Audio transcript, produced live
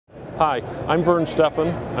Hi, I'm Vern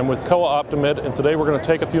Steffen. I'm with Kowa Optimed, and today we're going to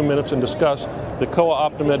take a few minutes and discuss the Kowa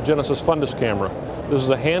Optimed Genesis Fundus Camera. This is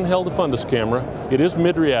a handheld fundus camera. It is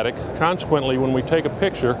mid-reatic. Consequently, when we take a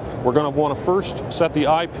picture, we're going to want to first set the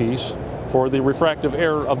eyepiece for the refractive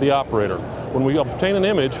error of the operator. When we obtain an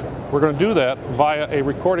image, we're going to do that via a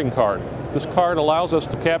recording card. This card allows us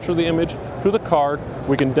to capture the image to the card.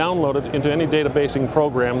 We can download it into any databasing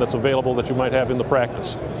program that's available that you might have in the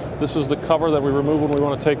practice. This is the cover that we remove when we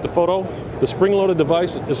want to take the photo. The spring-loaded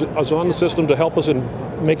device is on the system to help us in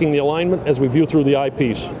making the alignment as we view through the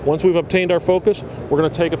eyepiece. Once we've obtained our focus, we're going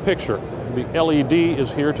to take a picture. The LED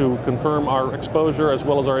is here to confirm our exposure as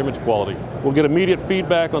well as our image quality. We'll get immediate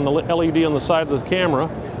feedback on the LED on the side of the camera,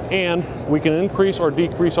 and we can increase or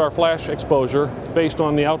decrease our flash exposure based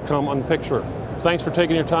on the outcome on the picture. Thanks for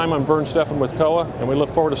taking your time. I'm Vern Steffen with Kowa, and we look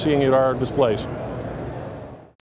forward to seeing you at our displays.